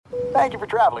Thank you for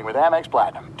traveling with Amex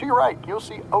Platinum. To your right, you'll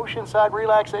see oceanside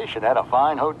relaxation at a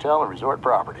fine hotel and resort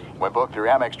property. When booked through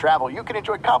Amex Travel, you can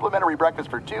enjoy complimentary breakfast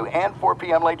for 2 and 4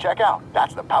 p.m. late checkout.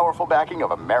 That's the powerful backing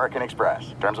of American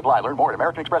Express. Terms apply. Learn more at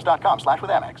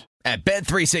americanexpress.com/withAmex. At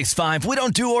Bet365, we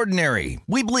don't do ordinary.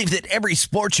 We believe that every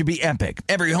sport should be epic.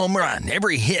 Every home run,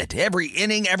 every hit, every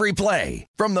inning, every play.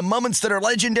 From the moments that are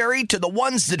legendary to the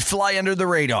ones that fly under the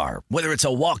radar. Whether it's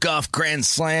a walk-off grand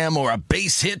slam or a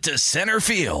base hit to center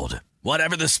field.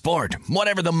 Whatever the sport,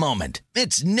 whatever the moment.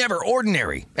 It's never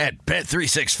ordinary at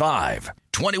Bet365.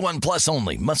 21 plus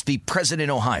only. Must be present in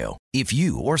Ohio. If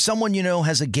you or someone you know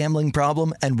has a gambling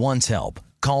problem and wants help,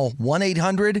 call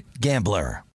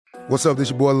 1-800-GAMBLER. What's up, this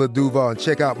your boy Lil Duval, and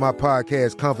check out my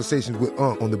podcast, Conversations with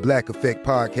Unc, on the Black Effect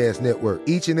Podcast Network.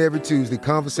 Each and every Tuesday,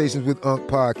 Conversations with Unc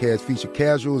podcast feature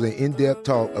casuals and in-depth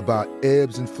talk about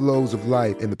ebbs and flows of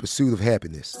life and the pursuit of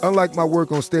happiness. Unlike my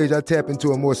work on stage, I tap into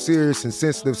a more serious and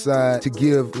sensitive side to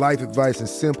give life advice and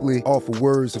simply offer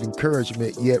words of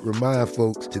encouragement, yet remind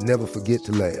folks to never forget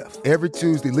to laugh. Every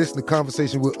Tuesday, listen to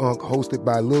Conversations with Unc, hosted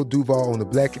by Lil Duval on the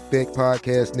Black Effect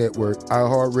Podcast Network,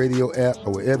 iHeartRadio app,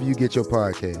 or wherever you get your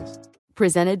podcasts.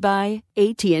 Presented by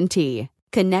AT&T.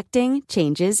 Connecting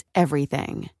changes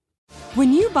everything.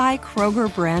 When you buy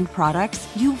Kroger brand products,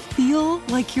 you feel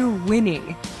like you're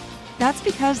winning. That's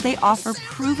because they offer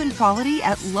proven quality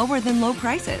at lower than low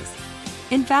prices.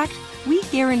 In fact, we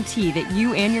guarantee that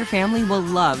you and your family will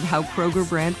love how Kroger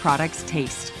brand products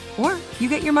taste, or you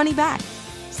get your money back.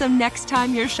 So next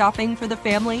time you're shopping for the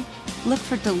family, look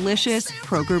for delicious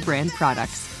Kroger brand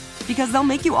products, because they'll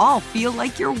make you all feel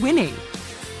like you're winning.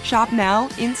 Shop now,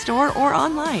 in-store, or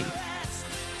online.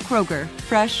 Kroger,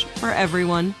 fresh for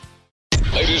everyone.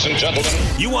 Ladies and gentlemen,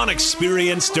 you want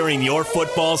experience during your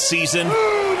football season?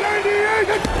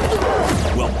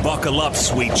 Well, buckle up,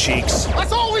 sweet cheeks.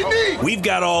 That's all we need. We've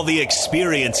got all the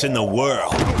experience in the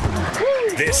world.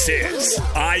 This is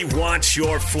I Want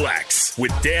Your Flex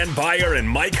with Dan Beyer and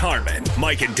Mike Harmon.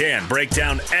 Mike and Dan break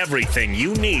down everything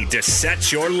you need to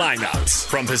set your lineups.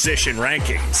 From position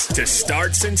rankings to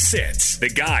starts and sits, the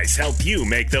guys help you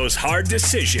make those hard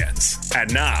decisions.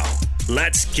 And now,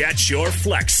 let's get your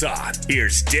flex on.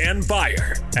 Here's Dan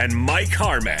Beyer and Mike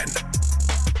Harmon.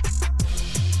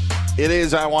 It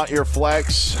is I Want Your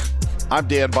Flex. I'm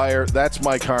Dan Beyer. That's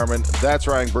Mike Harmon. That's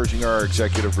Ryan Berginger, our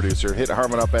executive producer. Hit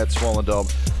Harmon up at Swollen Dome.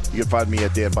 You can find me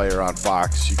at Dan Beyer on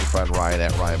Fox. You can find Ryan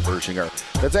at Ryan Berginger.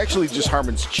 That's actually just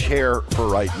Harmon's chair for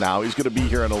right now. He's going to be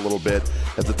here in a little bit.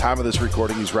 At the time of this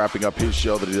recording, he's wrapping up his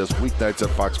show that he does weeknights on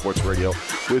Fox Sports Radio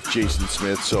with Jason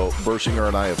Smith. So Berginger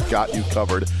and I have got you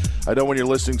covered. I know when you're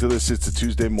listening to this, it's a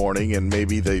Tuesday morning, and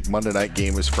maybe the Monday night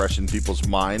game is fresh in people's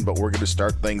mind, but we're going to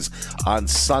start things on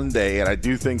Sunday, and I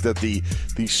do think that the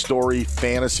story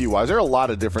fantasy-wise, there are a lot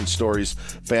of different stories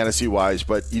fantasy-wise,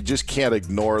 but you just can't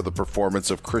ignore the performance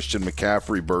of Christian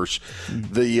McCaffrey, Bursch.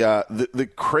 The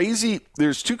crazy,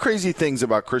 there's two crazy things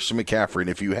about Christian McCaffrey, and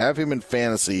if you have him in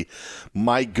fantasy,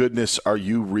 my goodness, are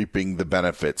you reaping the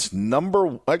benefits?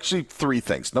 Actually, three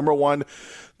things. Number one,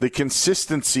 the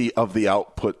consistency of the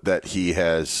output that he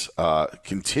has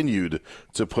continued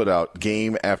to put out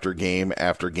game after game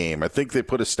after game. I think they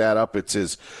put a stat up. It's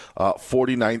his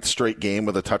 49th straight game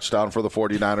with a touchdown for the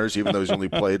 49ers, even though he's only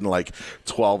played in like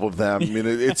 12 of them. I mean,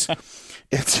 it's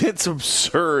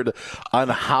absurd on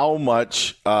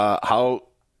how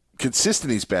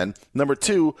consistent he's been. Number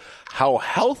two, how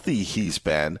healthy he's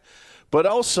been. But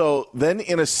also, then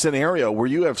in a scenario where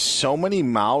you have so many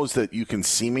mouths that you can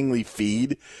seemingly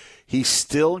feed, he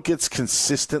still gets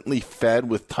consistently fed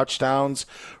with touchdowns,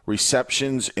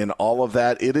 receptions, and all of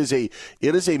that. It is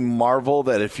a marvel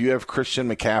that if you have Christian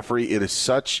McCaffrey, it is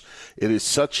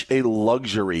such a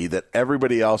luxury that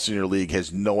everybody else in your league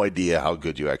has no idea how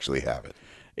good you actually have it.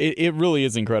 It really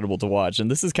is incredible to watch, and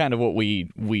this is kind of what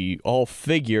we all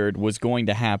figured was going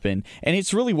to happen, and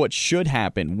it's really what should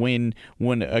happen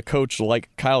when a coach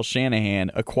like Kyle Shanahan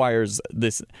acquires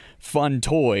this fun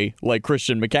toy like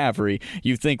Christian McCaffrey.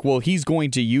 You think, well, he's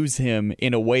going to use him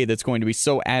in a way that's going to be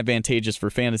so advantageous for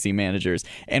fantasy managers,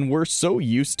 and we're so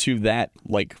used to that,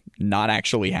 like, not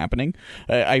actually happening.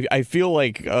 I feel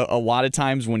like a lot of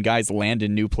times when guys land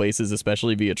in new places,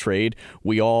 especially via trade,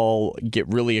 we all get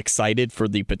really excited for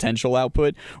the potential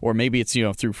output, or maybe it's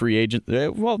through free agent.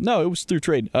 Well, no, it was through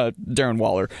trade. Darren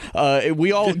Waller.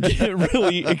 We all get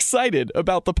really excited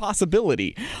about the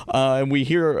possibility, and we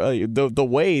hear the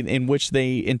way in which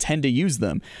they intend to use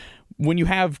them. When you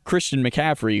have Christian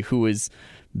McCaffrey, who is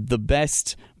the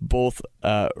best both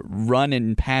run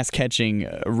and pass catching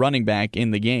running back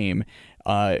in the game,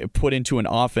 put into an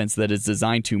offense that is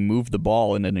designed to move the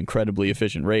ball in an incredibly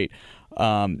efficient rate.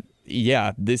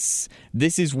 yeah, this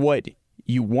is what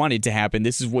you wanted to happen.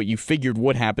 This is what you figured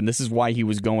would happen. This is why he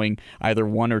was going either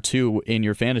 1 or 2 in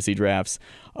your fantasy drafts.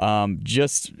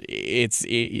 It's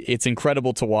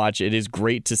incredible to watch. It is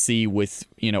great to see with,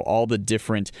 all the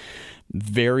different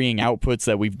varying outputs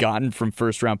that we've gotten from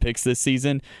first round picks this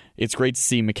season. It's great to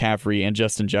see McCaffrey and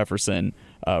Justin Jefferson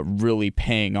really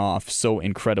paying off so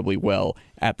incredibly well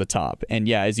at the top. And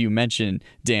yeah, as you mentioned,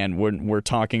 Dan, we're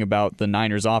talking about the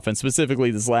Niners offense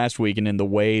specifically this last week, and in the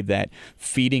way that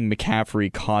feeding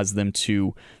McCaffrey caused them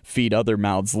to feed other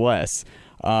mouths less.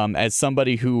 As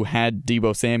somebody who had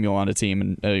Deebo Samuel on a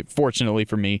team, and fortunately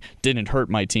for me, didn't hurt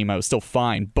my team, I was still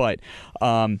fine. But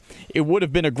it would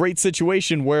have been a great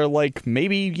situation where, like,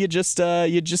 maybe you just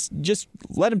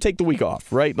let him take the week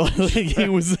off, right?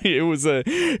 it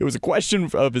was a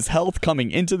question of his health coming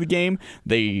into the game.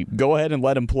 They go ahead and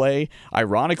let him play.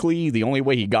 Ironically, the only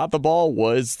way he got the ball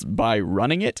was by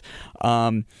running it.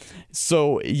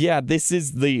 So yeah, this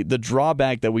is the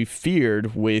drawback that we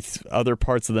feared with other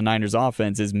parts of the Niners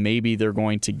offense, is maybe they're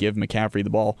going to give McCaffrey the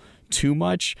ball too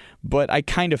much. But I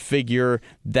kind of figure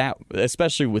that,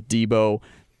 especially with Deebo,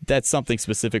 that's something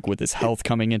specific with his health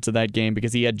coming into that game,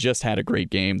 because he had just had a great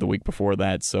game the week before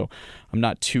that. So I'm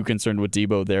not too concerned with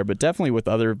Deebo there, but definitely with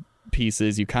other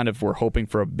pieces, you kind of were hoping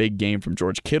for a big game from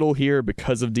George Kittle here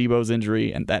because of Deebo's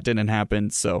injury, and that didn't happen.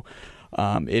 So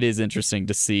it is interesting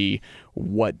to see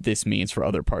what this means for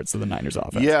other parts of the Niners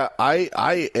offense. Yeah, I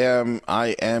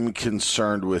am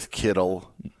concerned with Kittle.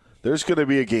 There's going to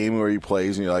be a game where he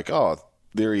plays and you're like, oh,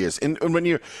 there he is. And when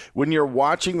you're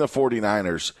watching the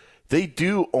 49ers, they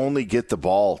do only get the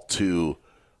ball to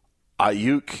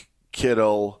Ayuk,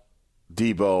 Kittle,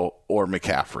 Deebo, or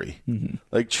McCaffrey. Mm-hmm.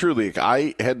 Like, truly,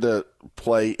 I had to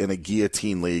play in a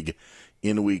guillotine league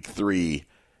in week 3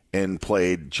 and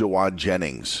played Jawan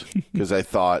Jennings because I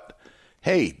thought,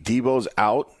 hey, Deebo's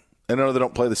out. I know they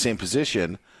don't play the same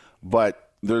position,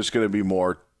 but there's going to be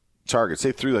more targets.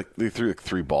 They threw like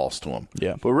 3 balls to him.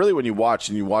 Yeah. But really, when you watched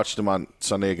him on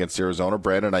Sunday against Arizona,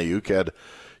 Brandon Ayuk had,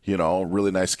 a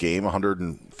really nice game,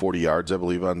 140 yards, I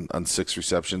believe, on 6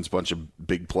 receptions, bunch of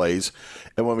big plays.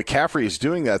 And when McCaffrey is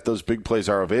doing that, those big plays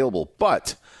are available.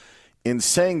 But in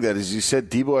saying that, as you said,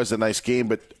 Deebo has a nice game,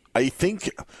 but I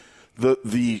think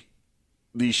the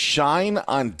shine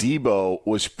on Deebo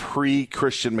was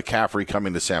pre-Christian McCaffrey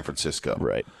coming to San Francisco.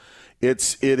 Right.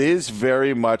 It is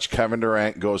very much Kevin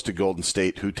Durant goes to Golden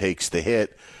State, who takes the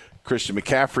hit. Christian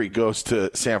McCaffrey goes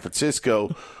to San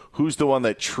Francisco. Who's the one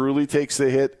that truly takes the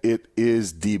hit? It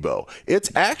is Deebo.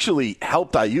 It's actually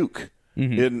helped Ayuk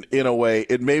in a way.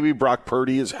 It maybe Brock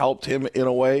Purdy has helped him in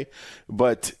a way,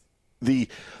 but the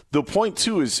point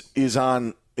too is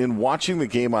in watching the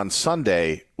game on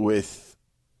Sunday with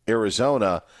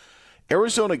Arizona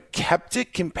kept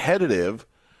it competitive,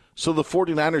 so the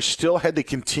 49ers still had to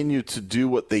continue to do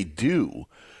what they do.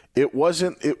 It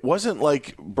wasn't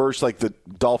like burst like the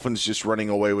Dolphins just running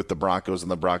away with the Broncos and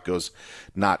the Broncos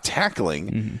not tackling.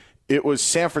 Mm-hmm. It was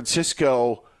San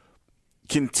Francisco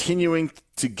continuing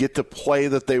to get the play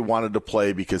that they wanted to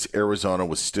play because Arizona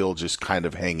was still just kind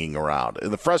of hanging around.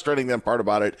 And the frustrating part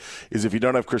about it is if you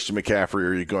don't have Christian McCaffrey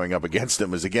or you're going up against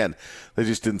him is, again, they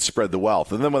just didn't spread the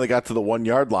wealth. And then when they got to the 1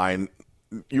 yard line,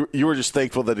 you were just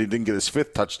thankful that he didn't get his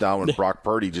 5th touchdown when Brock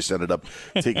Purdy just ended up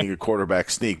taking a quarterback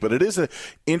sneak. But it is an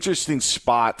interesting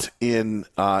spot in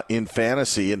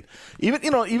fantasy, and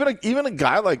even a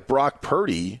guy like Brock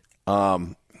Purdy,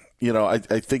 I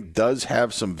think does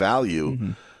have some value.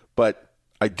 Mm-hmm. But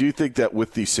I do think that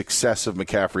with the success of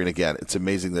McCaffrey, and again, it's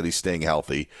amazing that he's staying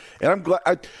healthy. And I'm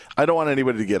glad. I don't want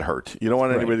anybody to get hurt. You don't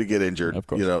want anybody to get injured. Of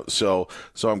course. So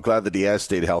I'm glad that he has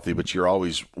stayed healthy. But you're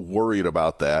always worried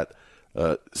about that.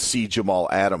 See Jamal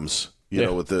Adams,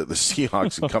 with the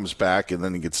Seahawks, and comes back and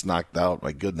then he gets knocked out.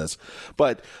 My goodness.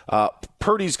 But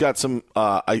Purdy's got some,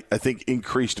 I think,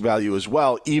 increased value as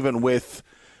well, even with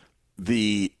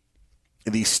the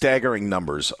staggering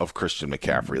numbers of Christian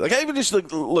McCaffrey. Like, I even just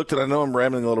looked at, I know I'm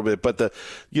rambling a little bit, but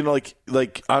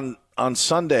like on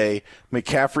Sunday,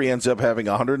 McCaffrey ends up having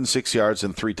 106 yards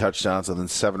and 3 touchdowns and then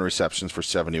 7 receptions for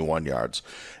 71 yards.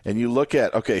 And you look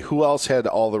at, okay, who else had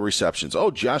all the receptions? Oh,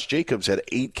 Josh Jacobs had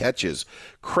 8 catches.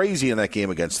 Crazy in that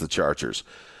game against the Chargers.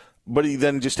 But he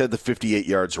then just had the 58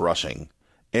 yards rushing.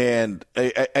 And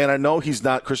I know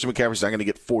Christian McCaffrey's not going to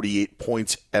get 48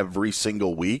 points every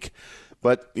single week,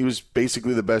 but he was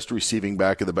basically the best receiving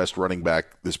back and the best running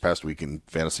back this past week in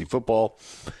fantasy football,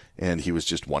 and he was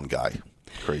just one guy.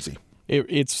 Crazy.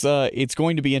 It's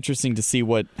going to be interesting to see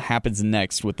what happens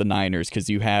next with the Niners, because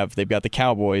they've got the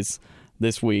Cowboys,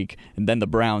 this week, and then the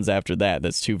Browns after that.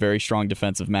 That's two very strong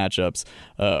defensive matchups.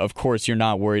 Of course, you're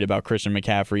not worried about Christian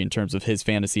McCaffrey in terms of his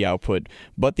fantasy output,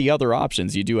 but the other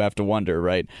options you do have to wonder,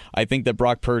 right? I think that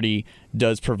Brock Purdy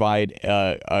does provide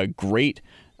a great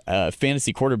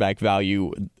fantasy quarterback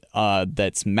value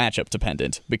that's matchup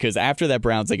dependent, because after that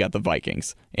Browns, they got the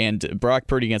Vikings, and Brock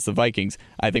Purdy against the Vikings,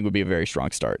 I think would be a very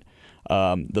strong start.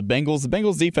 The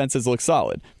Bengals defenses look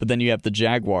solid, but then you have the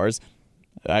Jaguars.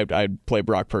 I'd play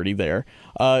Brock Purdy there.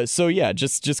 So yeah,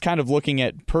 just kind of looking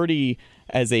at Purdy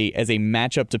as a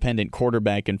matchup dependent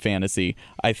quarterback in fantasy,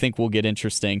 I think will get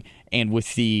interesting. And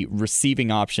with the receiving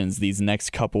options these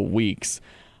next couple weeks,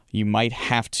 you might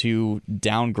have to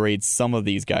downgrade some of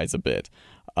these guys a bit.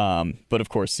 But of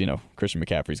course, Christian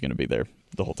McCaffrey's going to be there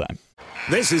the whole time.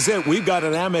 This is it. We've got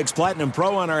an Amex Platinum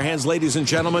Pro on our hands, ladies and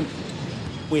gentlemen.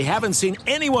 We haven't seen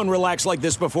anyone relax like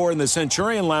this before in the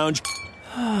Centurion Lounge.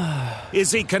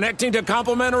 Is he connecting to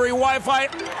complimentary Wi-Fi?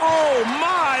 Oh,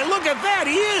 my! Look at that!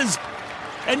 He is!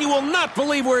 And you will not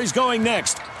believe where he's going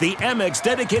next. The Amex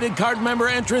dedicated card member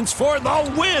entrance for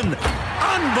the win!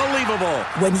 Unbelievable!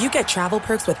 When you get travel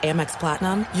perks with Amex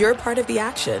Platinum, you're part of the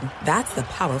action. That's the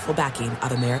powerful backing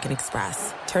of American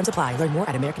Express. Terms apply. Learn more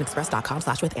at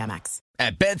americanexpress.com/withAmex.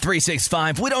 At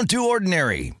Bet365, we don't do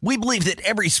ordinary. We believe that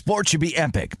every sport should be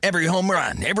epic. Every home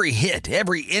run, every hit,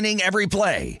 every inning, every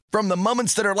play. From the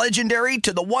moments that are legendary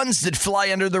to the ones that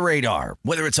fly under the radar.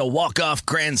 Whether it's a walk-off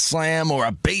grand slam or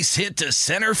a base hit to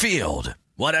center field.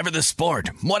 Whatever the sport,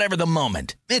 whatever the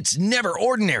moment, it's never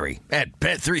ordinary at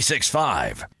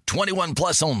Bet365. 21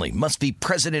 plus only. Must be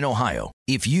present in Ohio.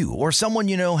 If you or someone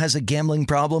you know has a gambling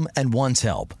problem and wants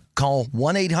help, call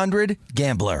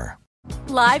 1-800-GAMBLER.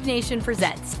 Live Nation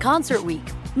presents Concert Week.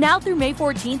 Now through May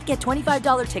 14th, get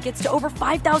 $25 tickets to over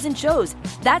 5,000 shows.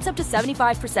 That's up to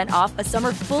 75% off a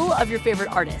summer full of your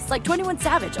favorite artists like 21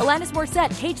 Savage, Alanis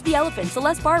Morissette, Cage the Elephant,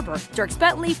 Celeste Barber, Dierks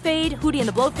Bentley, Fade, Hootie and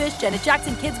the Blowfish, Janet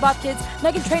Jackson, Kidz Bop Kids,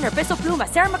 Meghan Trainor, Bissell Pluma,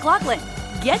 Sarah McLachlan.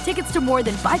 Get tickets to more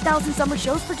than 5,000 summer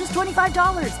shows for just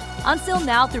 $25. Until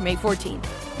now through May 14th.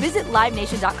 Visit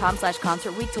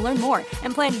LiveNation.com/Concert Week to learn more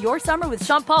and plan your summer with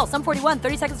Sean Paul, Sum 41,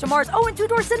 30 Seconds to Mars, and Two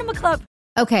Door Cinema Club.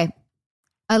 Okay.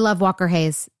 I love Walker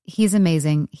Hayes. He's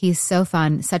amazing. He's so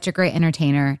fun, such a great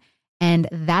entertainer. And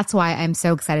that's why I'm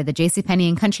so excited that JCPenney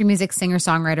and country music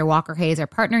singer-songwriter Walker Hayes are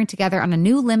partnering together on a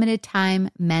new limited time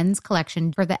men's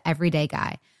collection for the everyday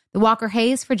guy. The Walker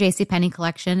Hayes for JCPenney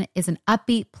collection is an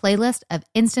upbeat playlist of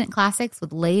instant classics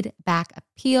with laid-back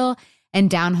appeal and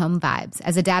down-home vibes.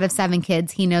 As a dad of 7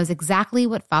 kids, he knows exactly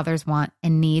what fathers want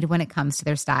and need when it comes to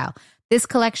their style. This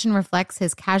collection reflects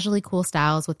his casually cool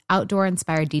styles with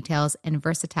outdoor-inspired details and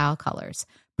versatile colors.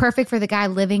 Perfect for the guy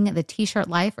living the t-shirt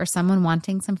life or someone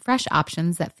wanting some fresh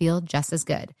options that feel just as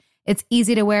good. It's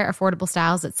easy to wear, affordable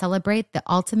styles that celebrate the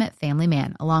ultimate family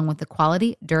man, along with the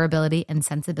quality, durability, and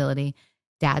sensibility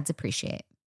dads appreciate.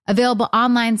 Available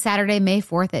online Saturday, May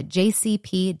 4th at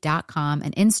jcp.com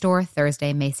and in-store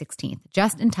Thursday, May 16th,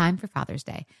 just in time for Father's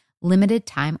Day. Limited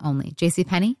time only.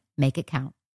 JCPenney, make it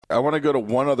count. I want to go to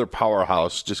one other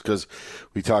powerhouse just because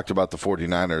we talked about the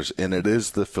 49ers, and it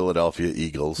is the Philadelphia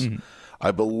Eagles. Mm-hmm.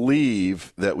 I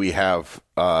believe that we have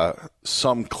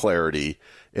some clarity,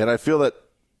 and I feel that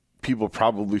people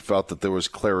probably felt that there was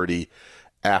clarity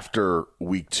after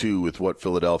week 2 with what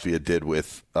Philadelphia did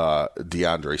with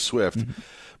DeAndre Swift. Mm-hmm.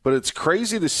 But it's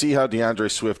crazy to see how DeAndre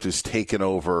Swift has taken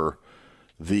over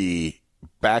the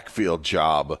backfield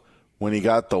job when he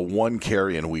got the 1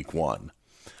 carry in week 1.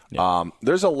 Yeah.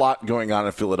 There's a lot going on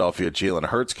in Philadelphia. Jalen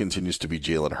Hurts continues to be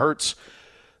Jalen Hurts.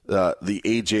 The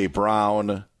A.J.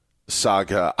 Brown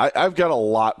saga. I've got a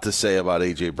lot to say about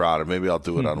A.J. Brown, and maybe I'll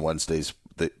do it on Wednesday's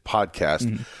podcast.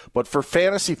 Mm-hmm. But for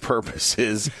fantasy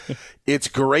purposes, it's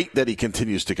great that he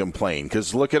continues to complain,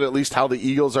 because look at least how the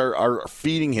Eagles are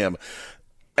feeding him,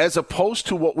 as opposed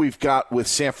to what we've got with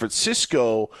San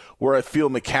Francisco, where I feel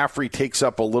McCaffrey takes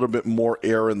up a little bit more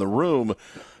air in the room.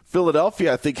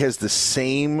 Philadelphia, I think, has the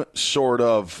same sort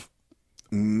of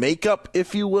makeup,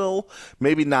 if you will.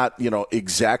 Maybe not,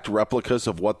 exact replicas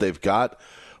of what they've got,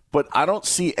 but I don't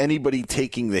see anybody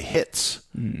taking the hits.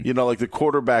 Like the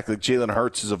quarterback, like Jalen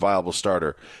Hurts is a viable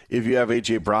starter. If you have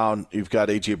A.J. Brown, you've got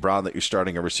A.J. Brown that you're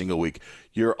starting every single week.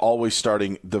 You're always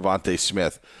starting Devontae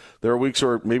Smith. There are weeks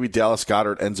where maybe Dallas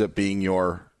Goedert ends up being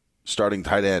your starting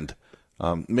tight end.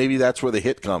 Maybe that's where the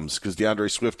hit comes, because DeAndre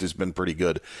Swift has been pretty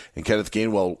good, and Kenneth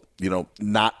Gainwell,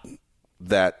 not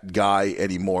that guy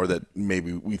anymore that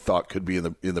maybe we thought could be in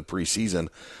the preseason.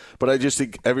 But I just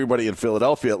think everybody in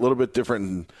Philadelphia a little bit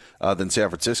different than San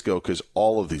Francisco because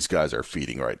all of these guys are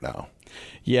feeding right now.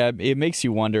 Yeah, it makes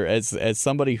you wonder, as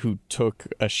somebody who took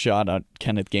a shot at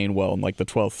Kenneth Gainwell in like the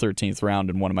 12th, 13th round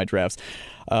in one of my drafts,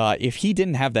 if he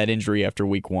didn't have that injury after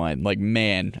week one, like,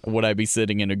 man, would I be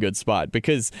sitting in a good spot?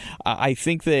 Because I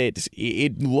think that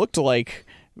it looked like,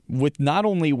 with not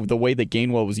only the way that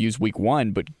Gainwell was used week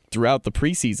one, but throughout the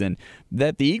preseason,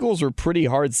 that the Eagles were pretty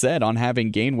hard set on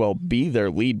having Gainwell be their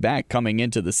lead back coming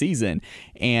into the season.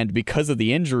 And because of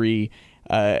the injury,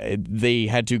 they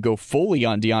had to go fully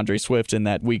on DeAndre Swift in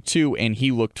that week 2, and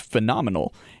he looked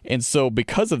phenomenal. And so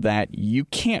because of that, you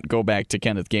can't go back to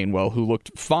Kenneth Gainwell, who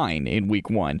looked fine in week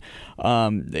 1.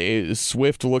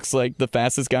 Swift looks like the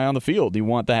fastest guy on the field. You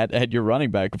want that at your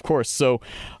running back, of course. So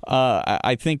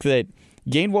I think that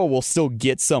Gainwell will still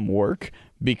get some work,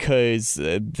 because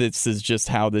this is just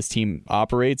how this team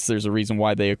operates. There's a reason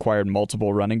why they acquired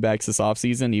multiple running backs this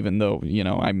offseason, even though,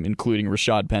 I'm including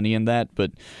Rashad Penny in that,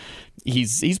 but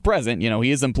he's present.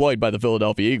 He is employed by the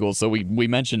Philadelphia Eagles, so we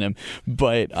mention him.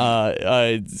 But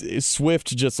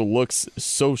Swift just looks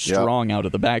so strong out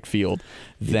of the backfield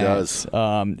that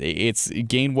it's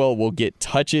Gainwell will get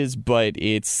touches, but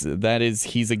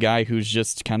he's a guy who's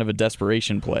just kind of a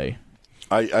desperation play.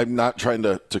 I'm not trying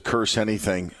to curse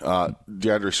anything.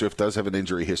 DeAndre Swift does have an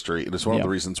injury history, and it's one of the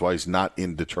reasons why he's not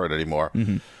in Detroit anymore.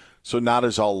 Mm-hmm. So not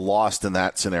as all lost in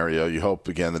that scenario. You hope,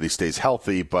 again, that he stays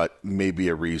healthy, but maybe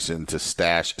a reason to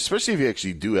stash, especially if you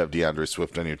actually do have DeAndre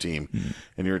Swift on your team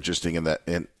and you're interested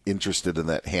in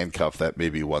that handcuff. That may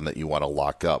be one that you want to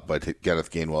lock up. But Kenneth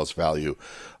Gainwell's value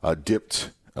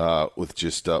dipped with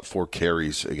just 4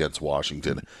 carries against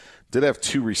Washington. Did have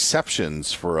 2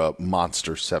 receptions for a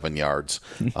monster 7 yards.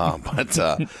 But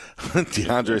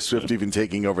DeAndre Swift even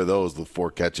taking over those with 4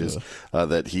 catches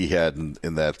that he had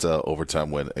in that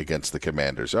overtime win against the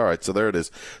Commanders. All right, so there it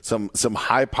is. Some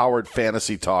high-powered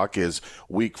fantasy talk as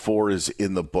Week 4 is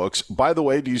in the books. By the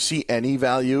way, do you see any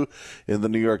value in the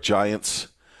New York Giants?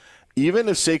 Even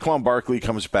if Saquon Barkley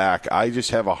comes back, I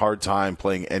just have a hard time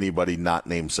playing anybody not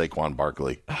named Saquon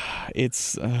Barkley.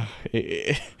 It's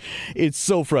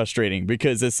so frustrating,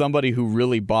 because as somebody who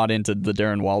really bought into the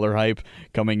Darren Waller hype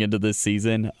coming into this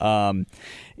season,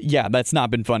 that's not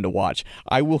been fun to watch.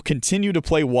 I will continue to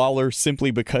play Waller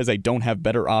simply because I don't have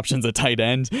better options at tight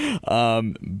end.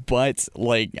 But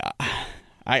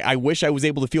I wish I was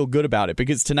able to feel good about it,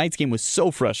 because tonight's game was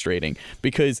so frustrating,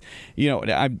 because, your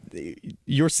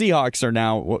Seahawks are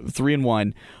now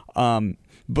 3-1,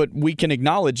 but we can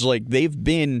acknowledge they've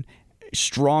been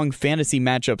strong fantasy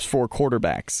matchups for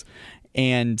quarterbacks.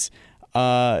 And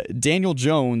Daniel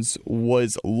Jones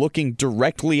was looking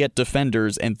directly at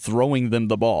defenders and throwing them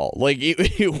the ball.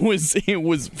 It was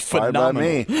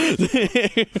phenomenal.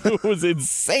 It was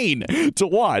insane to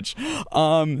watch.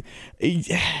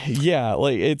 You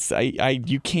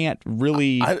can't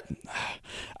really.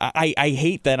 I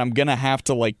hate that I'm gonna have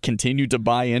to continue to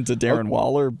buy into Darren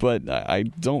Waller, but I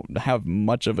don't have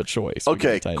much of a choice.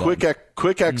 Okay,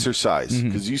 quick exercise,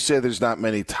 because you say there's not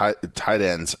many tight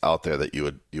ends out there that you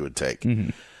would take.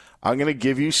 Mm-hmm. I'm gonna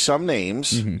give you some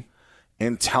names,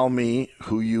 and tell me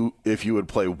if you would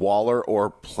play Waller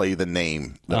or play the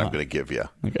name that I'm gonna give you.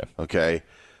 Okay.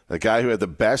 The guy who had the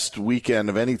best weekend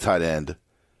of any tight end,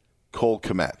 Cole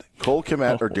Kmet. Cole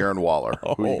Kmet or Darren Waller?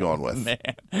 Who are you going with? Man.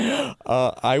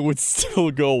 I would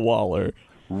still go Waller.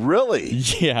 Really?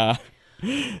 Yeah.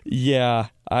 Yeah.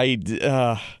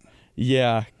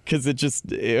 Because it just,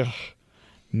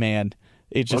 man,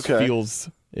 it just feels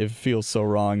so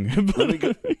wrong.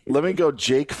 Let me go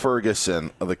Jake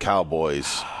Ferguson of the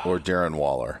Cowboys or Darren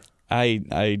Waller.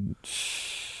 I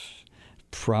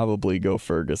probably go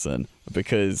Ferguson,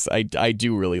 because I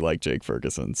do really like Jake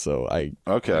Ferguson, so I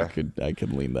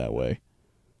could lean that way.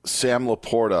 Sam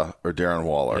Laporta or Darren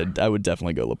Waller? I would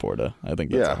definitely go Laporta. I think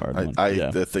that's a hard one.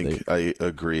 I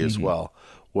agree as well.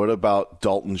 What about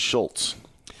Dalton Schultz?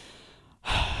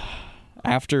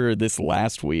 After this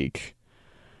last week,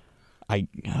 I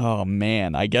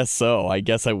guess so. I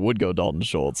guess I would go Dalton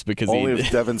Schultz, because only if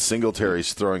Devin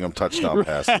Singletary's throwing him touchdown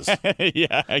passes.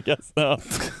 Yeah, I guess so.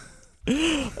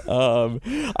 I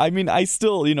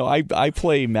still, I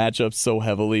play matchups so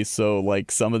heavily, so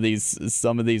some of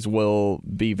these will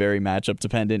be very matchup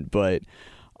dependent, but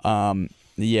now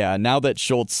that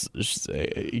Schultz,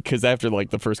 because after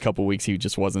the first couple weeks he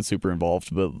just wasn't super involved,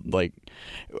 but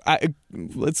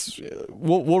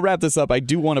we'll wrap this up. I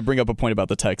do want to bring up a point about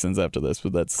the Texans after this,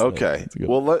 but that's okay.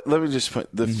 Let me just put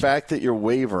the fact that you're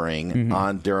wavering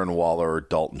on Darren Waller or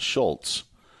Dalton Schultz.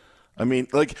 I mean,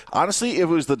 like, honestly, if it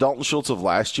was the Dalton Schultz of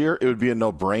last year, it would be a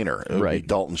no-brainer. It would be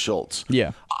Dalton Schultz.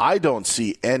 Yeah. I don't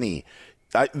see any.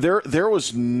 There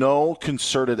was no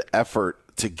concerted effort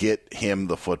to get him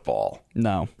the football.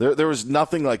 No. There was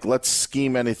nothing like, let's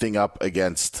scheme anything up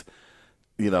against,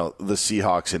 the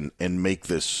Seahawks and make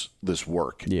this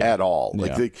work at all.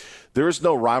 Like, there is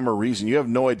no rhyme or reason. You have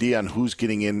no idea on who's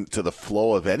getting into the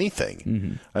flow of anything.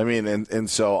 Mm-hmm. I mean, and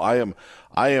so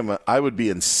I would be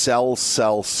in sell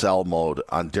mode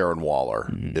on Darren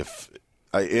Waller if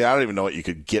I don't even know what you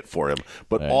could get for him.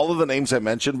 But all of the names I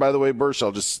mentioned, by the way, Bursch,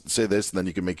 I'll just say this and then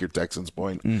you can make your Texans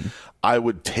point. I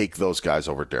would take those guys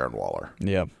over Darren Waller.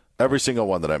 Yeah. Every single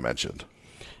one that I mentioned.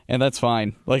 And that's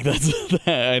fine. Like, that's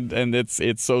and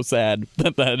it's so sad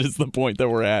that is the point that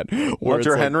we're at.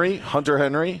 Hunter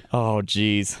Henry. Oh,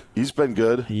 geez, he's been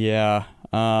good. Yeah.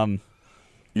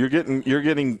 You're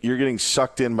getting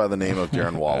sucked in by the name of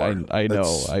Darren Waller. I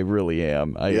know. I really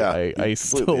am. I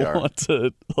still want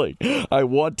to I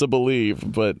want to believe,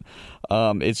 but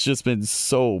it's just been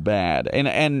so bad.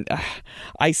 And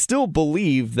I still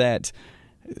believe that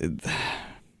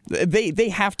they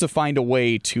have to find a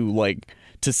way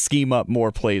to scheme up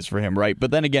more plays for him, right?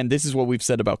 But then again, this is what we've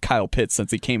said about Kyle Pitts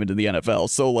since he came into the NFL.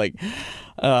 So I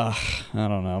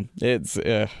don't know.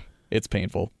 It's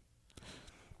painful.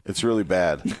 It's really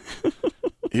bad.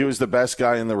 He was the best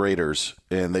guy in the Raiders,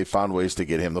 and they found ways to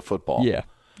get him the football.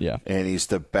 Yeah. And he's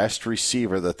the best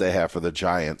receiver that they have for the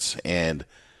Giants. And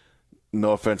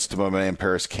no offense to my man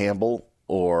Paris Campbell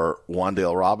or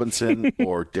Wan'Dale Robinson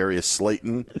or Darius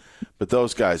Slayton, but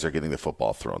those guys are getting the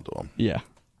football thrown to them. Yeah.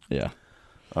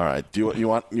 All right. Do you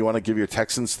want to give your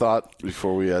Texans thought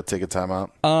before we take a timeout?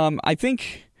 I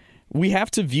think we have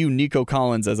to view Nico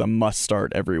Collins as a must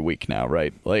start every week now,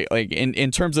 right? Like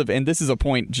in terms of, and this is a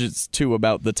point just too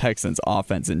about the Texans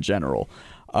offense in general.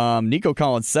 Nico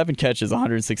Collins, 7 catches,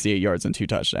 168 yards, and 2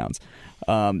 touchdowns.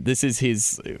 This is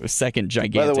his second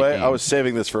gigantic By the way, game. I was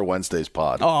saving this for Wednesday's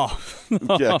pod. Oh.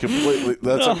 Yeah, completely.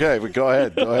 That's okay. But go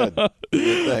ahead.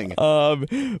 Good thing.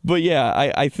 But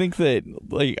yeah, I think that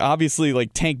obviously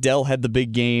Tank Dell had the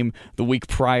big game the week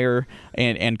prior,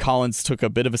 and Collins took a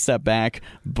bit of a step back.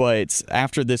 But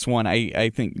after this one, I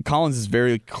think Collins is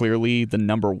very clearly the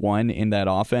number one in that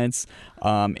offense.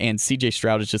 And CJ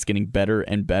Stroud is just getting better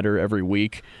and better every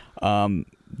week.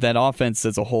 That offense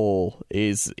as a whole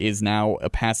is now a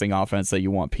passing offense that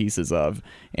you want pieces of.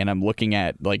 And I'm looking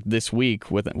at this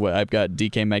week I've got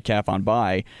DK Metcalf on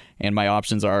bye, and my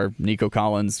options are Nico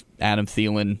Collins, Adam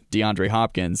Thielen, DeAndre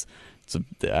Hopkins. So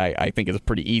I think it's a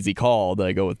pretty easy call that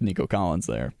I go with Nico Collins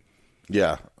there.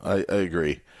 Yeah, I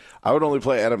agree. I would only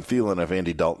play Adam Thielen if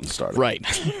Andy Dalton started. Right,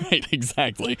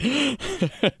 exactly.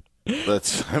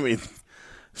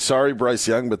 Sorry, Bryce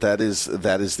Young, but that is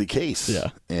the case. Yeah,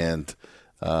 and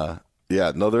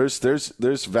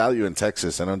there's value in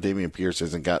Texas. I know Dameon Pierce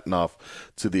hasn't gotten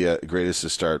off to the greatest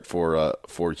of start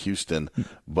for Houston,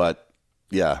 but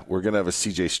yeah, we're gonna have a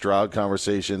CJ Stroud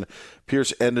conversation.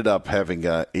 Pierce ended up having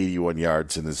 81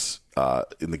 yards in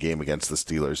the game against the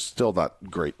Steelers. Still not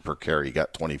great per carry. He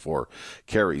got 24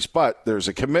 carries, but there's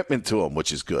a commitment to him,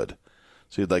 which is good.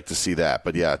 So you'd like to see that.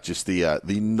 But yeah, just the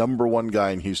number one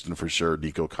guy in Houston for sure,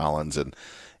 Nico Collins, and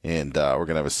we're going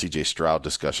to have a CJ Stroud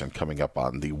discussion coming up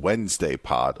on the Wednesday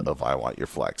pod of I Want Your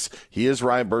Flex. He is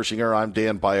Ryan Bershinger. I'm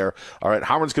Dan Beyer. All right,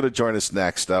 Howard's going to join us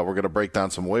next. We're going to break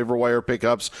down some waiver wire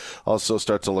pickups, also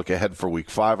start to look ahead for Week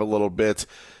 5 a little bit.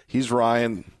 He's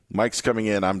Ryan. Mike's coming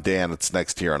in. I'm Dan. It's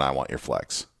next here on I Want Your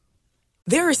Flex.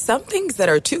 There are some things that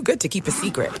are too good to keep a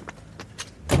secret.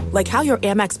 Like how your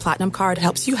Amex Platinum card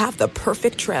helps you have the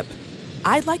perfect trip.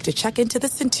 I'd like to check into the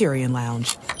Centurion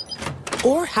Lounge.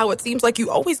 Or how it seems like you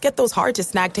always get those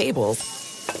hard-to-snag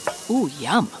tables. Ooh,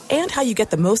 yum. And how you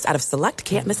get the most out of select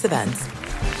can't-miss events.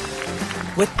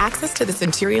 With access to the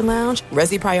Centurion Lounge,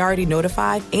 Resi Priority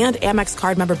Notified, and Amex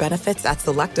card member benefits at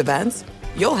select events,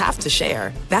 you'll have to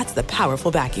share. That's the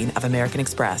powerful backing of American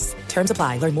Express. Terms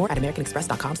apply. Learn more at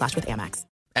americanexpress.com/withAmex.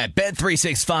 At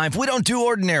Bet365, we don't do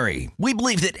ordinary. We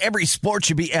believe that every sport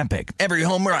should be epic. Every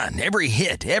home run, every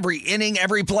hit, every inning,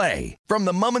 every play. From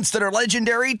the moments that are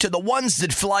legendary to the ones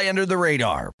that fly under the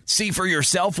radar. See for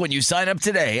yourself when you sign up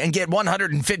today and get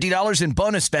 $150 in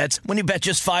bonus bets when you bet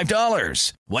just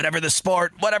 $5. Whatever the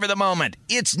sport, whatever the moment,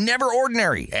 it's never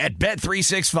ordinary at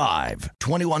Bet365.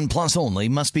 21 plus only.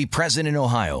 Must be present in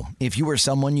Ohio. If you or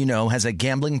someone you know has a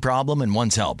gambling problem and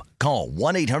wants help, call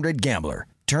 1-800-GAMBLER.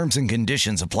 Terms and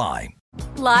conditions apply.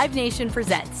 Live Nation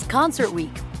presents Concert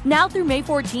Week. Now through May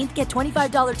 14th, get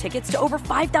 $25 tickets to over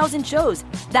 5,000 shows.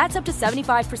 That's up to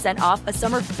 75% off a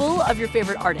summer full of your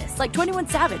favorite artists like 21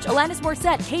 Savage, Alanis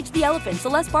Morissette, Cage the Elephant,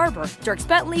 Celeste Barber, Dierks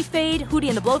Bentley, Fade, Hootie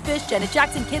and the Blowfish, Janet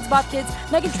Jackson, Kidz Bop Kids,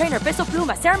 Meghan Trainor, Bissell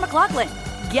Pluma, Sarah McLachlan.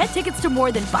 Get tickets to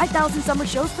more than 5,000 summer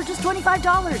shows for just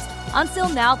 $25. Until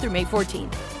now through May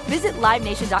 14th. Visit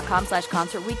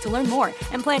LiveNation.com/Concert Week to learn more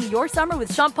and plan your summer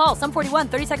with Sean Paul, Sum 41,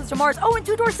 30 Seconds to Mars, and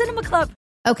Two Door Cinema Club.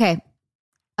 Okay,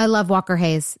 I love Walker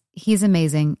Hayes. He's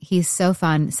amazing. He's so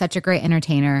fun, such a great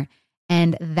entertainer.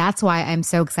 And that's why I'm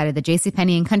so excited that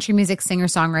JCPenney and country music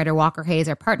singer-songwriter Walker Hayes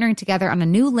are partnering together on a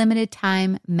new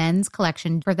limited-time men's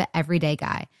collection for the everyday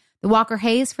guy. The Walker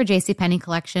Hayes for JCPenney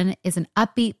collection is an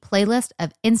upbeat playlist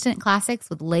of instant classics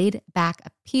with laid-back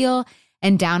appeal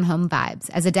and down-home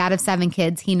vibes. As a dad of 7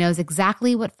 kids, he knows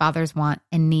exactly what fathers want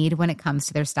and need when it comes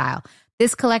to their style.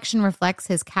 This collection reflects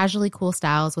his casually cool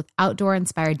styles with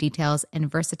outdoor-inspired details and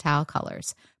versatile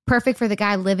colors. Perfect for the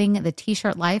guy living the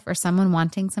t-shirt life or someone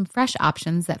wanting some fresh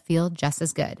options that feel just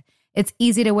as good. It's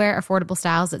easy to wear, affordable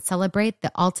styles that celebrate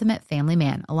the ultimate family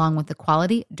man, along with the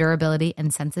quality, durability,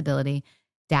 and sensibility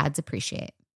dads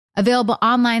appreciate. Available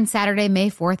online Saturday, May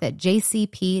 4th at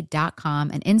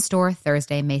jcp.com and in-store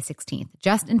Thursday, May 16th,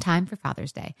 just in time for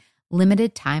Father's Day.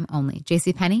 Limited time only.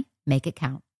 JCPenney, make it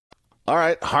count. All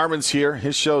right, Harmon's here.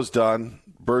 His show's done.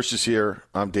 Bursch is here.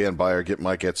 I'm Dan Beyer. Get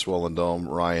Mike at Swollen Dome,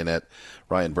 Ryan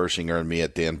Bershinger, and me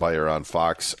at Dan Beyer on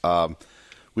Fox.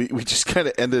 We just kind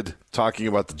of ended talking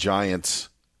about the Giants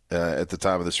at the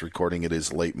time of this recording. It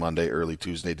is late Monday, early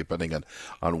Tuesday, depending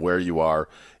on where you are,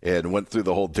 and went through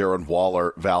the whole Darren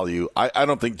Waller value. I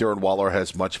don't think Darren Waller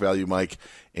has much value, Mike,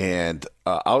 and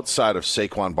outside of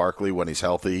Saquon Barkley when he's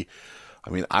healthy, I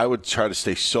mean, I would try to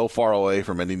stay so far away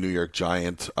from any New York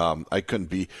Giant. I couldn't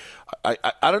be – I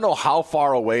don't know how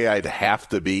far away I'd have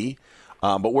to be.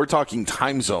 But we're talking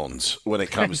time zones when it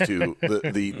comes to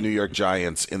the New York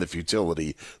Giants and the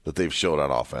futility that they've showed on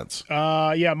offense.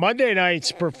 Yeah, Monday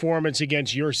night's performance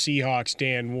against your Seahawks,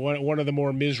 Dan, one of the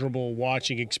more miserable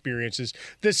watching experiences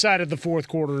this side of the fourth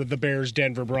quarter of the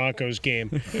Bears-Denver Broncos game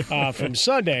from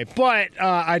Sunday. But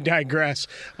I digress.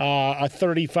 A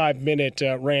 35-minute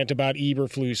rant about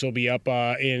Eberflus will be up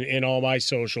in all my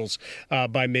socials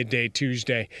by midday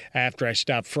Tuesday after I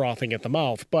stop frothing at the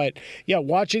mouth. But, yeah,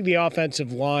 watching the offensive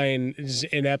line's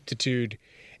ineptitude,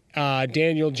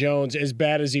 Daniel Jones, as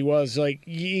bad as he was, like,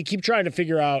 you keep trying to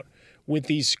figure out with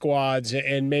these squads,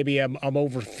 and maybe I'm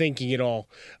overthinking it all,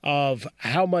 of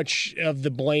how much of the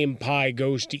blame pie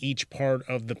goes to each part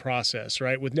of the process,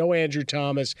 right? With no Andrew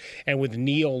Thomas and with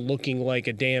Neal looking like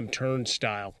a damn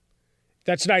turnstile.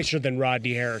 That's nicer than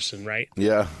Rodney Harrison, right?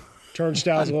 Yeah.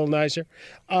 Turnstile's a little nicer.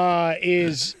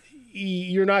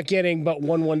 You're not getting but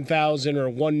 1/1000 or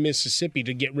 1 Mississippi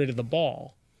to get rid of the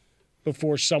ball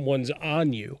before someone's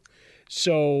on you.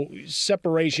 So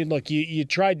separation, look, you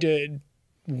tried to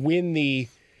win the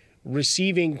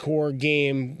receiving core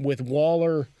game with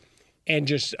Waller and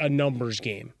just a numbers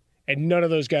game. And none of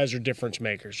those guys are difference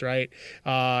makers, right?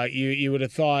 You would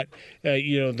have thought,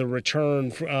 the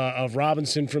return of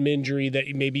Robinson from injury, that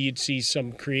maybe you'd see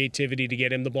some creativity to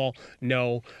get him the ball.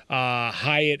 No.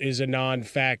 Hyatt is a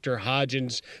non-factor.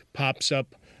 Hodgins pops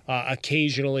up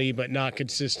occasionally, but not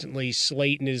consistently.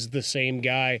 Slayton is the same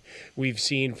guy we've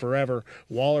seen forever.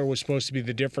 Waller was supposed to be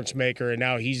the difference maker, and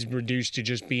now he's reduced to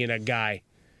just being a guy.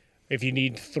 If you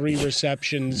need 3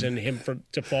 receptions and him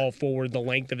to fall forward the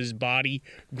length of his body,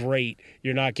 great.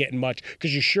 You're not getting much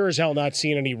because you're sure as hell not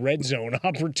seeing any red zone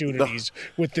opportunities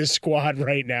with this squad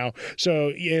right now.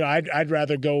 So, I'd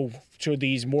rather go to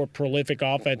these more prolific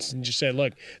offenses and just say,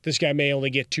 look, this guy may only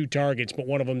get 2 targets, but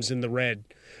one of them's in the red.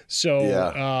 So,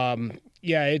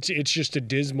 it's just a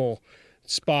dismal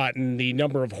spot, and the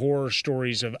number of horror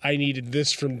stories of I needed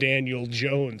this from Daniel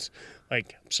Jones.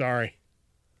 Like, sorry.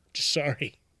 Just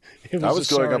sorry. I was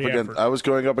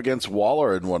going up against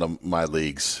Waller in one of my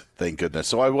leagues, thank goodness.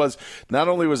 So not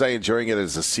only was I enjoying it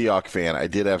as a Seahawks fan, I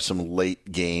did have some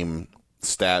late game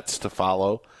stats to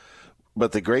follow.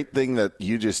 But the great thing that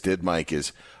you just did, Mike,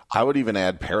 is I would even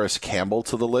add Paris Campbell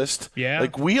to the list. Yeah.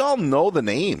 Like, we all know the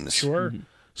names. Sure.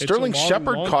 Sterling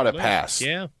Shepard caught a pass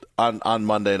on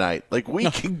Monday night. Like, we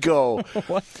could go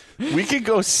we could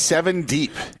go 7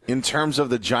 deep in terms of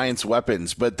the Giants'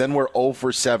 weapons, but then we're 0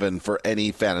 for 7 for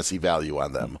any fantasy value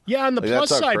on them. Yeah, and the plus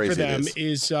side for them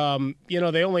is they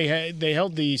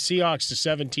held the Seahawks to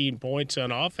 17 points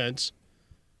on offense.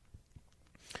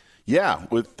 Yeah,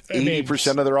 with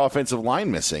 80% of their offensive line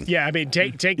missing. Yeah, I mean,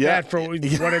 take that for what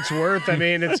it's worth. I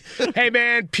mean, it's, hey,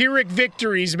 man, Pyrrhic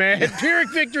victories, man. Pyrrhic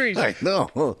victories. I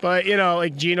know. But,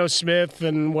 like Geno Smith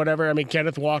and whatever. I mean,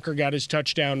 Kenneth Walker got his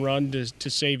touchdown run to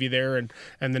save you there, and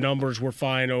the numbers were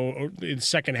fine. In the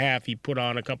second half, he put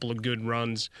on a couple of good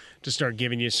runs to start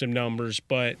giving you some numbers.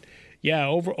 But, yeah,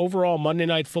 overall, Monday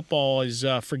Night Football is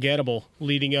forgettable,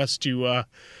 leading us to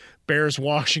Bears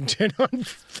Washington on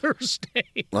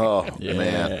Thursday. Oh,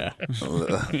 man.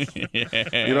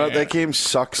 You know what? That game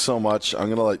sucks so much. I'm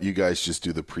going to let you guys just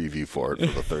do the preview for it for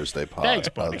the Thursday pod. Thanks,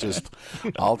 buddy.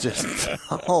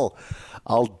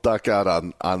 I'll duck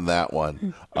out on that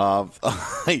one.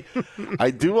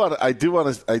 I do want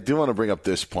to bring up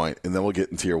this point, and then we'll get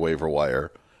into your waiver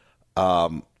wire.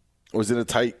 I was in a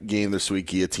tight game this week.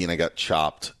 Guillotine. I got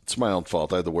chopped. It's my own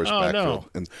fault. I had the worst backfield.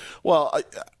 No. And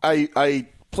I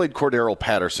played Cordero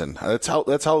Patterson. That's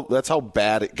how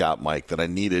bad it got, Mike, that I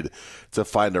needed to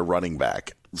find a running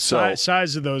back. So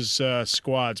size of those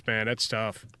squads, man, that's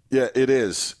tough. Yeah, it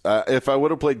is. If I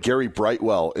would have played Gary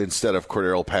Brightwell instead of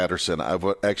Cordero Patterson, I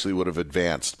actually would have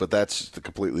advanced. But that's just a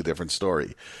completely different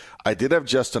story. I did have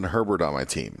Justin Herbert on my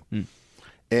team,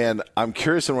 and I'm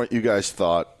curious on what you guys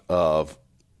thought of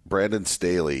Brandon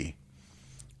Staley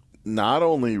not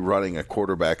only running a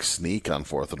quarterback sneak on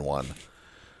 4th and 1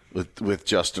 with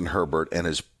Justin Herbert and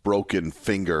his broken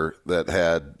finger that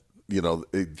had,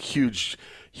 a huge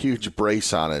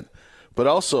brace on it, but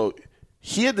also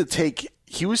he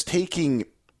was taking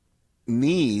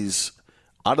knees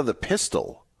out of the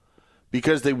pistol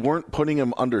because they weren't putting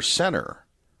him under center.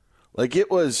 Like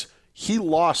he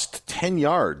lost 10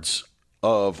 yards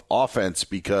of offense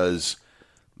because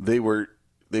they were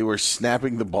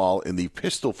snapping the ball in the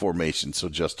pistol formation so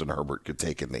Justin Herbert could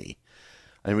take a knee.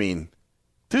 I mean,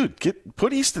 dude,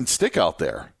 put Easton Stick out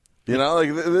there.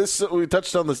 Like this, we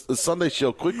touched on the Sunday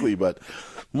show quickly, but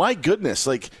my goodness,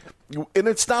 and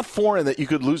it's not foreign that you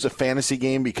could lose a fantasy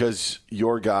game because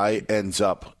your guy ends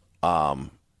up,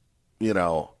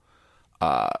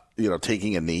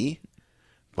 taking a knee.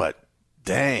 But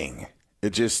dang, it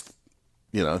just,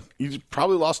 you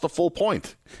probably lost a full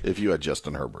point if you had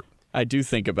Justin Herbert. I do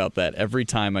think about that every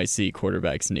time I see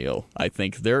quarterbacks kneel. I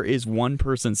think there is one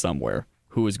person somewhere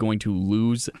who is going to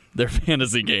lose their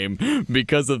fantasy game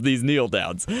because of these kneel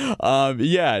downs.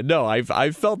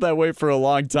 I've felt that way for a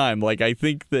long time. I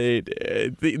think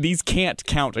that these can't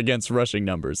count against rushing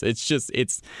numbers. It's just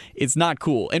it's not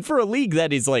cool. And for a league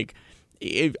that is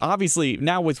obviously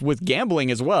now with gambling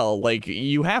as well,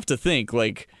 you have to think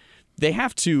they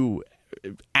have to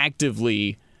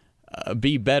actively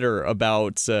be better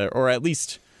about, or at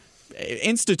least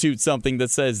institute something that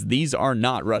says these are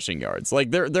not rushing yards.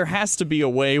 There has to be a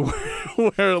way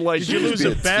where did you lose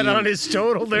a bet on his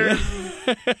total there?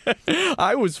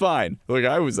 I was fine.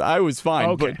 I was fine.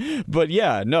 Okay. But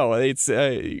yeah, no, it's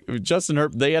Justin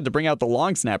Herbert. They had to bring out the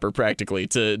long snapper practically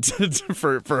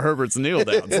for Herbert's kneel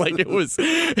downs. It was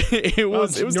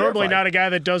normally terrifying. not a guy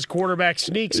that does quarterback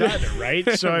sneaks either, right?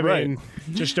 So I Right. mean,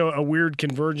 just a weird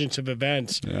convergence of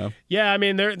events. Yeah. I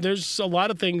mean, there's a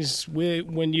lot of things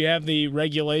when you have the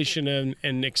regulation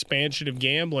and expansion of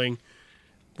gambling,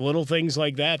 little things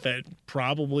like that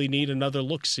probably need another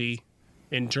look-see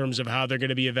in terms of how they're going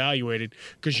to be evaluated.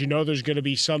 Because there's going to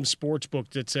be some sports book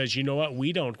that says, you know what,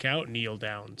 we don't count kneel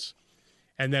downs.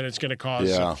 And then it's going to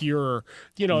cause a furor.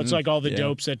 It's like all the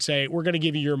dopes that say, we're going to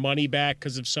give you your money back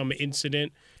because of some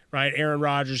incident, right? Aaron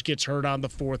Rodgers gets hurt on the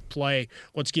 4th play.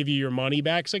 Let's give you your money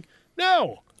back. It's like,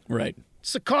 no. Right.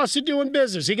 It's the cost of doing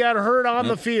business. He got hurt on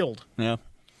the field. Yeah.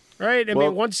 Right? I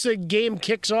mean, once the game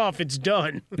kicks off, it's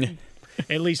done.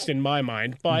 At least in my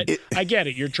mind. But I get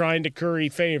it. You're trying to curry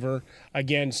favor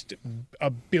against a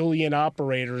billion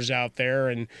operators out there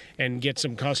and get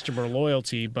some customer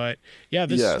loyalty. But, yeah,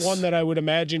 this is one that I would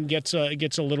imagine gets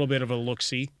a little bit of a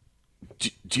look-see.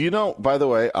 Do you know, by the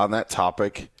way, on that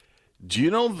topic, do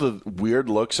you know the weird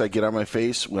looks I get on my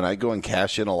face when I go and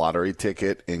cash in a lottery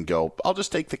ticket and go, I'll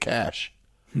just take the cash?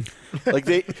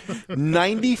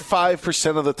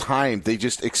 95% of the time, they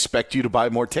just expect you to buy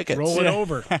more tickets. Roll it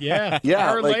over. Yeah.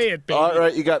 Parlay it, baby. All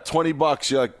right, you got $20.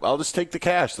 You're like, I'll just take the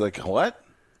cash. They're like, what?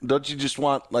 Don't you just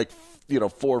want $4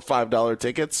 or $5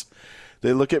 tickets?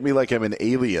 They look at me like I'm an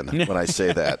alien when I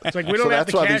say that. It's like we don't have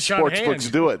the cash on hand. That's why these sports books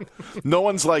do it. No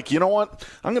one's like, you know what?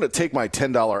 I'm going to take my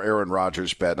 $10 Aaron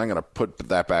Rodgers bet and I'm going to put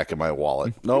that back in my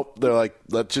wallet. Nope. They're like,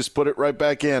 let's just put it right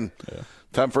back in. Yeah.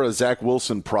 Time for a Zach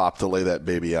Wilson prop to lay that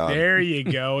baby on. There you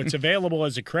go. It's available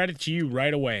as a credit to you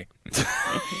right away.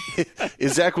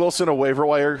 Is Zach Wilson a waiver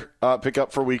wire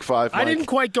pickup for Week 5, Mike? I didn't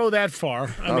quite go that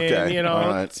far. I mean, all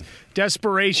right.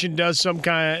 Desperation does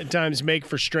sometimes make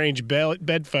for strange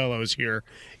bedfellows here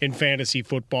in fantasy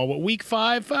football. But Week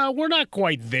 5, we're not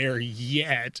quite there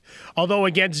yet. Although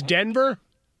against Denver,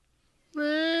 you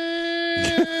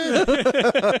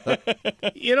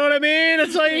know what I mean?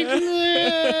 It's like,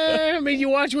 I mean, you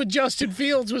watch what Justin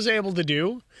Fields was able to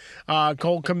do.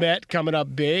 Cole Kmet coming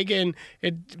up big,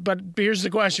 but here's the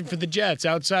question for the Jets: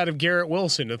 outside of Garrett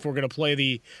Wilson, if we're going to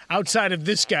play outside of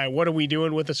this guy, what are we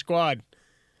doing with the squad?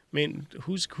 I mean,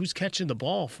 who's catching the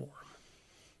ball for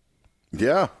him?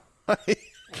 Yeah.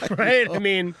 Right? I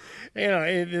mean,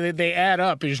 they add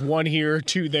up. There's 1 here,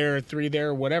 2 there, 3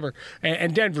 there, whatever.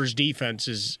 And Denver's defense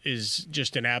is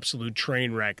just an absolute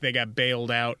train wreck. They got bailed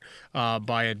out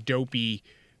by a dopey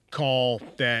call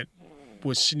that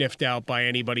was sniffed out by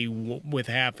anybody with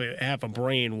half a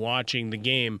brain watching the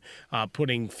game,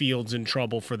 putting Fields in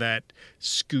trouble for that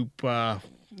scoop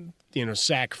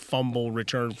sack fumble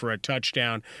return for a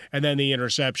touchdown, and then the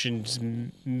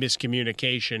interceptions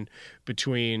miscommunication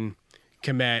between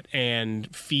Kmet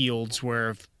and Fields, where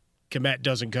if Kmet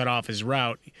doesn't cut off his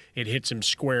route, it hits him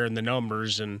square in the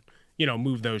numbers and,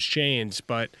 move those chains.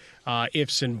 But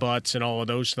ifs and buts and all of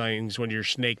those things, when you're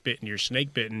snake bitten, you're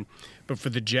snake bitten. But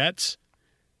for the Jets,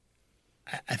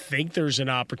 I think there's an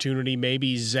opportunity.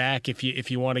 Maybe Zach, if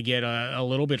you want to get a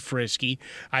little bit frisky,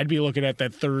 I'd be looking at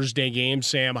that Thursday game.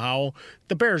 Sam Howell,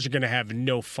 the Bears are going to have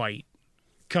no fight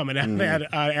coming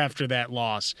out after that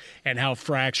loss, and how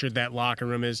fractured that locker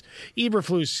room is.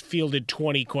 Eberflus fielded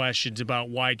 20 questions about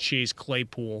why Chase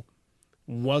Claypool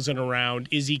wasn't around.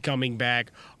 Is he coming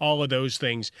back? All of those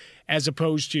things, as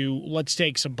opposed to let's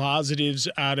take some positives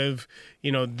out of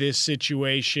this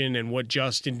situation and what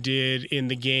Justin did in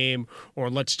the game, or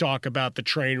let's talk about the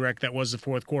train wreck that was the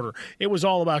fourth quarter. It was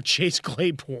all about Chase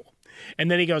Claypool,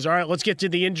 and then he goes, "All right, let's get to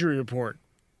the injury report."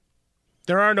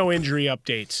 There are no injury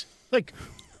updates. Like,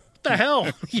 what the hell?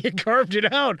 You carved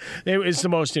it out. It was the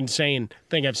most insane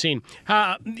thing I've seen.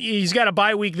 He's got a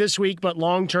bye week this week, but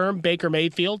long-term, Baker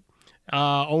Mayfield,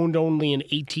 owned only in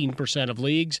 18% of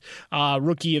leagues.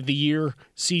 Rookie of the Year,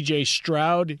 C.J.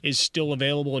 Stroud, is still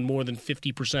available in more than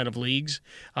 50% of leagues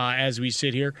as we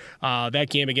sit here. That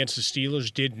game against the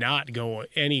Steelers did not go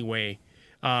any way,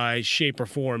 shape, or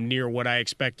form near what I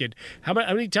expected. How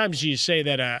many times do you say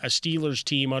that a Steelers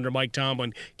team under Mike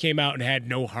Tomlin came out and had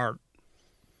no heart?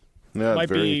 Yeah,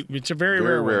 it's a very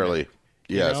rare rarely.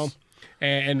 Yes.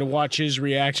 And to watch his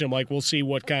reaction, I'm like, we'll see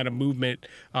what kind of movement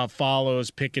follows.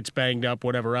 Pickett's banged up,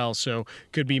 whatever else. So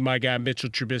could be my guy Mitchell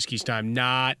Trubisky's time.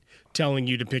 Not telling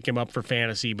you to pick him up for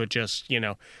fantasy, but just,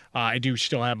 I do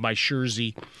still have my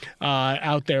Scherzi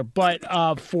out there.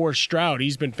 But for Stroud,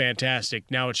 he's been fantastic.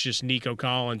 Now it's just Nico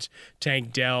Collins,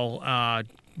 Tank Dell,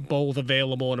 both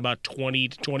available in about 20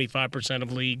 to 25%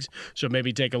 of leagues. So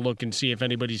maybe take a look and see if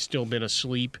anybody's still been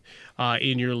asleep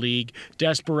in your league.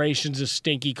 Desperation's a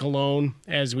stinky cologne,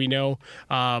 as we know.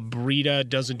 Breida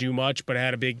doesn't do much, but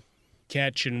had a big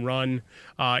catch and run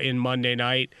in Monday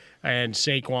night. And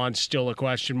Saquon's still a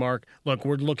question mark. Look,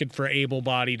 we're looking for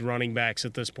able-bodied running backs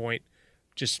at this point,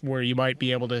 just where you might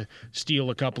be able to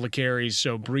steal a couple of carries.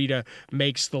 So Breida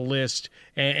makes the list.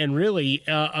 And really,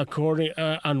 according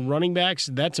on running backs,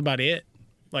 that's about it.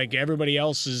 Like, everybody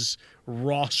else is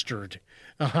rostered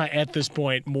at this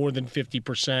point, more than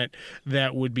 50%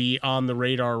 that would be on the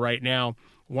radar right now.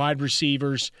 Wide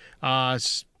receivers,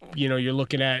 you're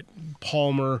looking at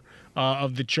Palmer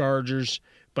of the Chargers,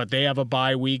 but they have a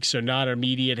bye week, so not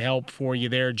immediate help for you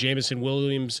there. Jameson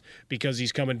Williams, because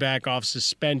he's coming back off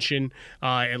suspension,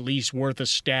 at least worth a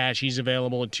stash. He's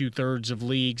available in 2/3 of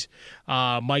leagues.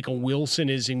 Michael Wilson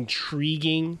is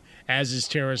intriguing, as is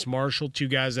Terrace Marshall, two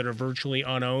guys that are virtually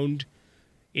unowned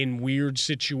in weird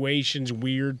situations,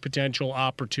 weird potential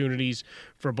opportunities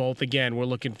for both. Again, we're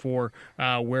looking for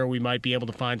where we might be able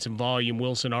to find some volume.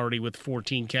 Wilson already with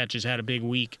 14 catches, had a big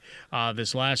week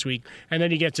this last week. And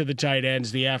then you get to the tight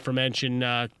ends. The aforementioned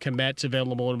Kmet's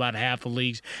available in about half of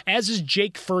leagues, as is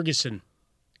Jake Ferguson.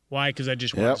 Why? Because I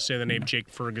just wanted to say the name Jake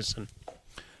Ferguson.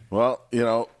 Well,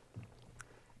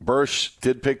 Bursch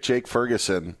did pick Jake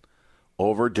Ferguson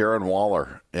over Darren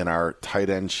Waller in our tight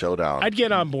end showdown. I'd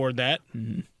get on board that.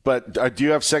 Mm-hmm. But do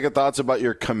you have second thoughts about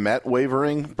your Kmet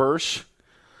wavering, Bursch?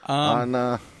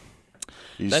 You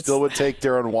still would take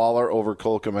Darren Waller over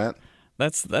Cole Kmet?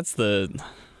 That's the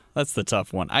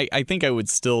tough one. I think I would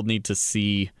still need to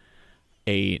see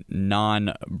a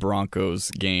non-Broncos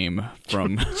game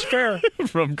from it's fair.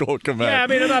 from Cole Kmet. Yeah, I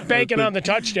mean, I'm not banking on the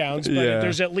touchdowns, but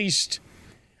there's at least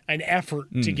an effort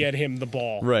to get him the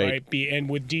ball. Right. And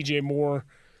with DJ Moore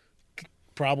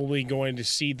probably going to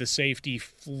see the safety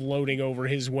floating over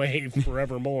his way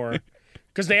forevermore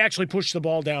because they actually pushed the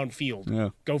ball downfield. Yeah.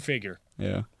 Go figure.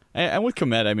 Yeah. And with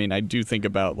Kmet, I mean, I do think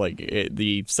about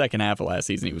the second half of last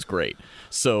season, he was great.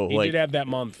 So he did have that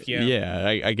month, yeah. Yeah,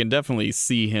 I can definitely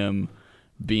see him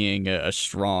being a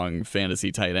strong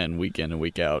fantasy tight end week in and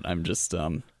week out. I'm just,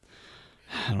 I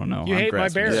don't know. You hate my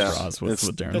Bears. With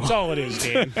Darren That's all it is,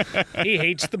 Dan. He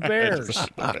hates the Bears.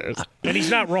 And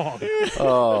he's not wrong.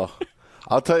 Oh,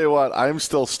 I'll tell you what, I'm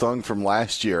still stung from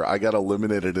last year. I got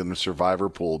eliminated in the survivor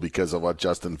pool because of what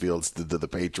Justin Fields did to the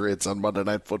Patriots on Monday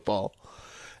Night Football.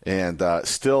 And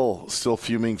still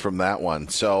fuming from that one.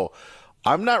 So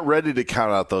I'm not ready to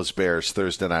count out those Bears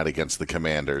Thursday night against the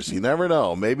Commanders. You never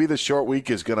know. Maybe the short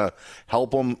week is going to help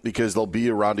them because they'll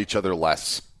be around each other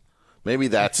less. Maybe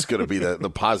that's going to be the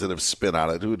positive spin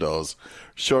on it. Who knows?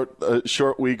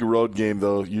 Short week road game,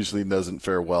 though, usually doesn't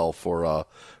fare well for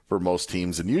most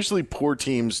teams. And usually poor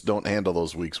teams don't handle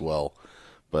those weeks well.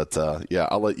 But, yeah,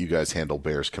 I'll let you guys handle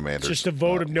Bears Commanders. Just a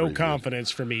vote of no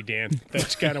confidence for me, Dan.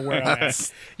 That's kind of where I'm at.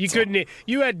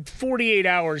 You had 48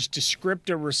 hours to script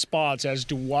a response as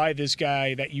to why this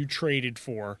guy that you traded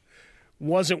for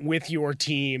wasn't with your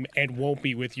team and won't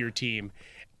be with your team.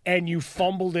 And you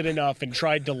fumbled it enough and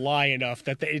tried to lie enough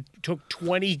that it took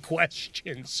 20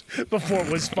 questions before it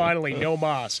was finally no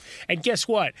mas. And guess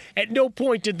what? At no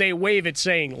point did they wave it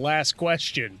saying, last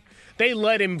question. They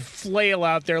let him flail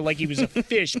out there like he was a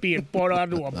fish being brought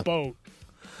onto a boat.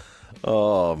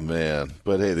 Oh, man.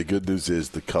 But, hey, the good news is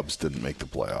the Cubs didn't make the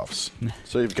playoffs.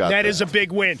 So you've got that. Is a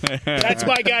big win. That's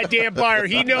my guy, Dan Byer.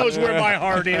 He knows where my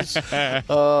heart is.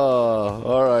 Oh,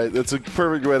 all right. That's a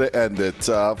perfect way to end it.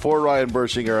 For Ryan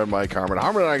Bershinger and Mike Harmon.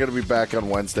 Harmon and I are going to be back on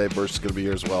Wednesday. Bursch is going to be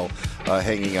here as well,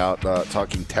 hanging out,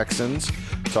 talking Texans,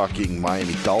 talking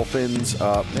Miami Dolphins.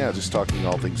 Just talking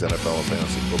all things NFL and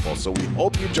fantasy football. So we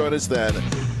hope you join us then.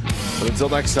 But until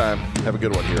next time, have a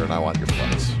good one here, and I want your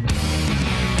flex.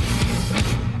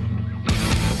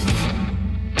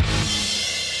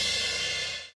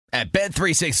 At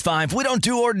Bet365, we don't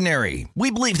do ordinary. We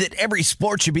believe that every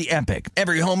sport should be epic.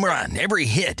 Every home run, every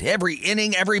hit, every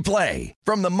inning, every play.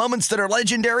 From the moments that are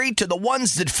legendary to the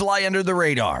ones that fly under the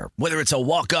radar. Whether it's a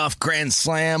walk-off grand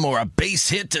slam or a base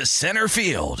hit to center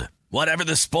field. Whatever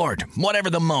the sport, whatever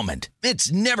the moment.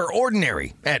 It's never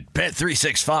ordinary at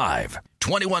Bet365.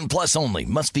 21 plus only.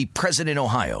 Must be present in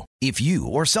Ohio. If you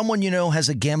or someone you know has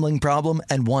a gambling problem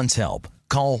and wants help,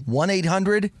 call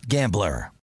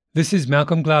 1-800-GAMBLER. This is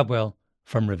Malcolm Gladwell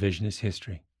from Revisionist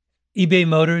History. eBay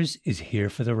Motors is here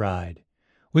for the ride.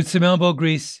 With some elbow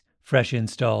grease, fresh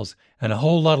installs, and a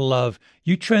whole lot of love,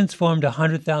 you transformed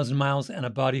 100,000 miles and a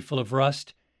body full of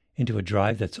rust into a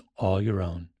drive that's all your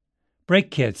own.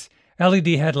 Brake kits, LED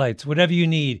headlights, whatever you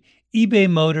need, eBay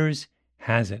Motors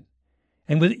has it.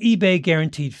 And with eBay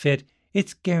Guaranteed Fit,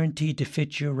 it's guaranteed to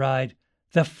fit your ride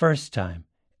the first time,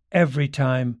 every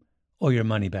time, or your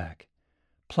money back.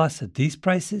 Plus, at these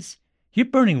prices, you're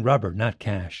burning rubber, not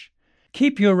cash.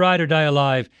 Keep your ride or die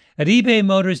alive at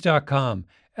ebaymotors.com.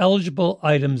 Eligible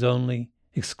items only.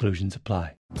 Exclusions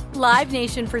apply. Live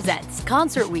Nation presents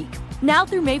Concert Week. Now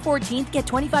through May 14th, get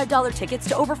 $25 tickets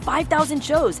to over 5,000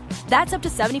 shows. That's up to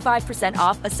 75%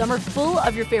 off a summer full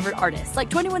of your favorite artists like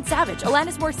 21 Savage,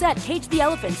 Alanis Morissette, Cage the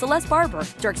Elephant, Celeste Barber,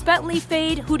 Dierks Bentley,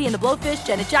 Fade, Hootie and the Blowfish,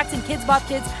 Janet Jackson, Kids Bop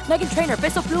Kids, Meghan Trainor,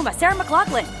 Bissell Pluma, Sarah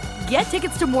McLachlan. Get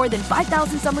tickets to more than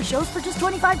 5,000 summer shows for just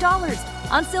 $25.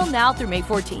 Until now through May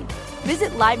 14th.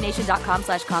 Visit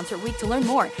LiveNation.com/Concert Week to learn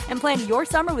more and plan your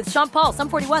summer with Sean Paul, Sum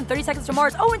 41, 30 Seconds to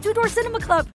Mars, and Two Door Cinema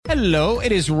Club. Hello,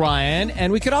 it is Ryan,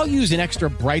 and we could all use an extra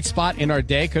bright spot in our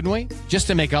day, couldn't we? Just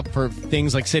to make up for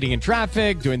things like sitting in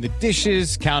traffic, doing the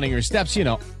dishes, counting your steps,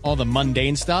 all the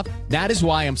mundane stuff. That is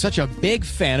why I'm such a big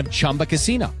fan of Chumba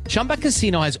Casino. Chumba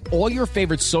Casino has all your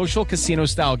favorite social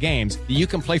casino-style games that you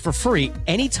can play for free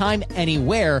anytime,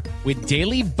 anywhere with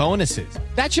daily bonuses.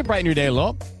 That should brighten your day a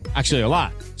little. Actually, a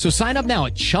lot. So sign up now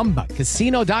at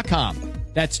ChumbaCasino.com.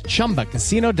 That's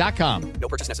ChumbaCasino.com. No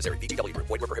purchase necessary. VGW Group.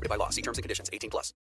 Void where prohibited by law. See terms and conditions. 18+.